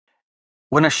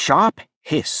when a sharp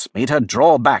hiss made her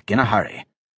draw back in a hurry.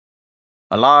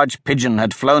 A large pigeon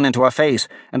had flown into her face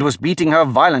and was beating her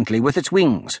violently with its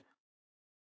wings.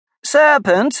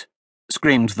 "Serpent!"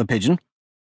 screamed the pigeon.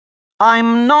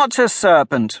 "I'm not a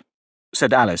serpent,"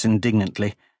 said Alice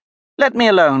indignantly. "Let me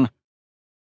alone."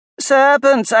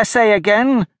 "Serpent, I say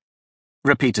again,"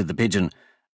 repeated the pigeon,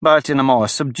 but in a more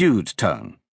subdued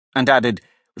tone, and added,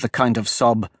 with a kind of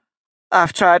sob,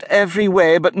 "I've tried every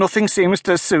way, but nothing seems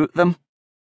to suit them."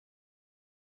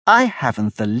 "I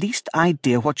haven't the least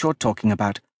idea what you're talking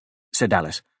about," said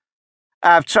Alice.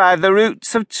 "I've tried the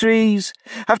roots of trees,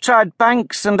 I've tried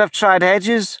banks, and I've tried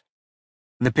hedges,"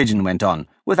 the pigeon went on,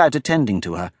 without attending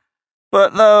to her.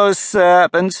 "But those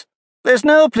serpents, there's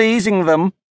no pleasing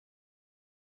them."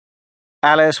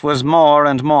 Alice was more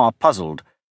and more puzzled,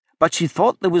 but she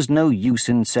thought there was no use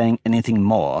in saying anything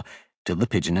more till the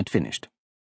pigeon had finished.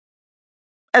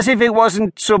 "As if it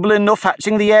wasn't trouble enough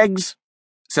hatching the eggs,"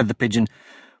 said the pigeon,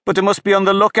 "but I must be on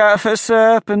the lookout for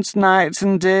serpents night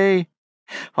and day.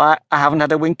 Why, I haven't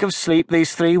had a wink of sleep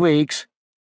these 3 weeks."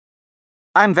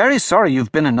 "I'm very sorry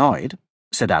you've been annoyed,"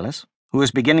 said Alice, who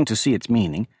was beginning to see its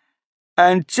meaning.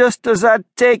 "And just as I'd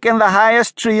taken the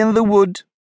highest tree in the wood,"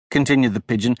 continued the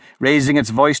pigeon, raising its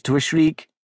voice to a shriek,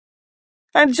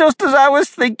 "and just as I was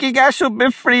thinking I should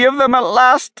be free of them at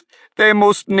last, they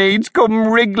must needs come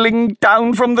wriggling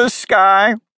down from the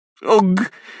sky.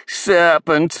 Ugh,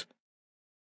 serpent!"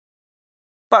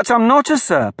 "But I'm not a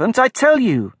serpent, I tell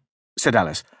you," said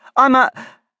Alice. I'm a...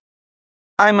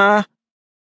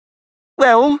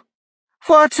 "Well,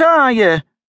 what are you?"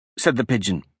 said the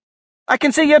pigeon. "I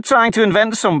can see you're trying to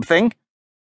invent something."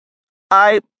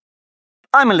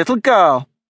 I'm a little girl,"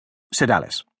 said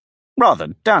Alice, rather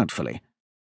doubtfully,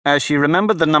 as she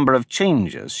remembered the number of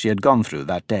changes she had gone through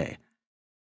that day.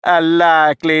 "A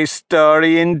likely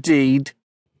story indeed,"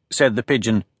 said the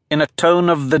pigeon, in a tone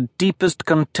of the deepest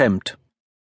contempt.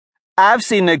 "I've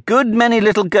seen a good many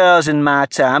little girls in my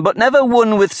time, but never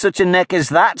one with such a neck as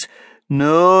that.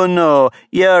 No,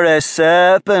 you're a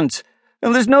serpent,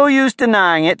 and there's no use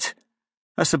denying it.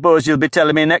 I suppose you'll be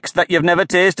telling me next that you've never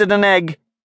tasted an egg."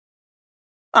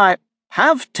 "I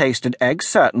have tasted eggs,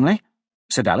 certainly,"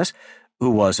 said Alice,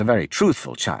 who was a very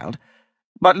truthful child.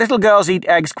 "But little girls eat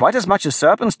eggs quite as much as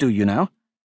serpents do, you know."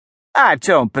 "I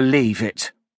don't believe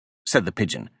it," said the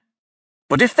pigeon.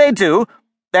 "But if they do,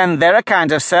 then they're a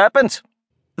kind of serpent.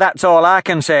 That's all I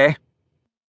can say."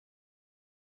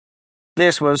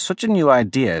 This was such a new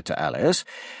idea to Alice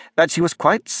that she was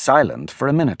quite silent for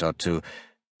a minute or two,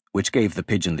 which gave the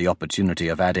pigeon the opportunity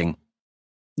of adding,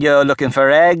 "You're looking for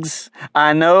eggs,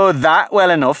 I know that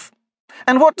well enough.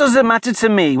 And what does it matter to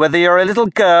me whether you're a little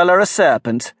girl or a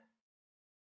serpent?"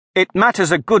 "It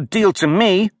matters a good deal to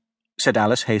me," said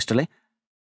Alice hastily.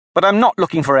 "But I'm not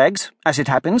looking for eggs, as it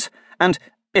happens, and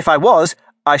if I was,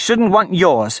 I shouldn't want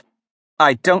yours.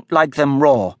 I don't like them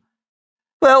raw."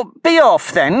 "Well, be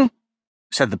off, then,"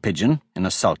 said the pigeon in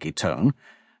a sulky tone,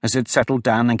 as it settled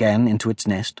down again into its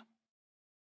nest.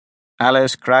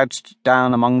 Alice crouched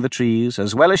down among the trees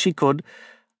as well as she could,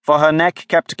 for her neck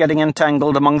kept getting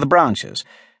entangled among the branches,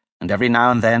 and every now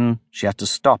and then she had to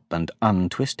stop and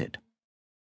untwist it.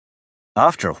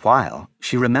 After a while,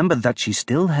 she remembered that she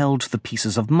still held the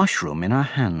pieces of mushroom in her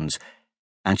hands,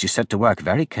 and she set to work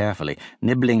very carefully,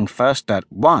 nibbling first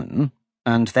at one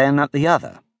and then at the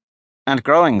other, and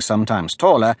growing sometimes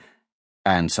taller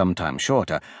and sometimes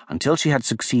shorter, until she had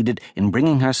succeeded in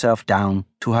bringing herself down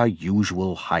to her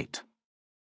usual height.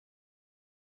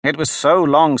 It was so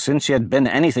long since she had been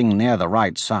anything near the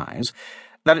right size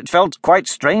that it felt quite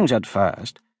strange at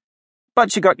first,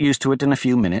 but she got used to it in a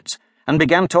few minutes and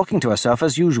began talking to herself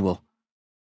as usual.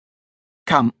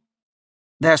 "Come,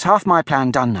 there's half my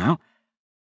plan done now.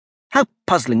 How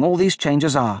puzzling all these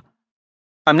changes are.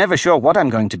 I'm never sure what I'm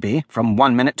going to be from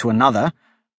one minute to another.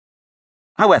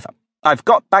 However, I've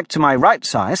got back to my right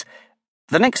size.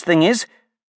 The next thing is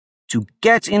to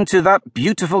get into that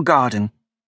beautiful garden.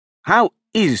 How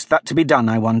is that to be done,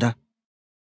 I wonder?"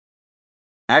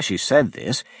 As she said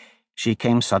this, she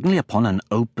came suddenly upon an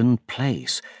open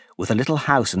place, with a little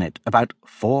house in it about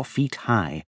 4 feet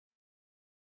high.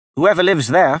 "Whoever lives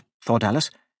there," thought Alice,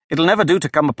 "it'll never do to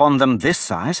come upon them this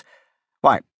size.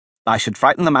 Why, I should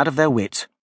frighten them out of their wits."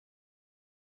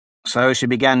 So she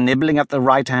began nibbling at the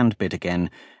right-hand bit again,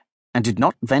 and did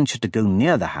not venture to go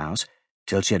near the house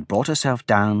till she had brought herself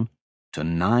down to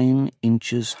 9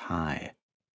 inches high.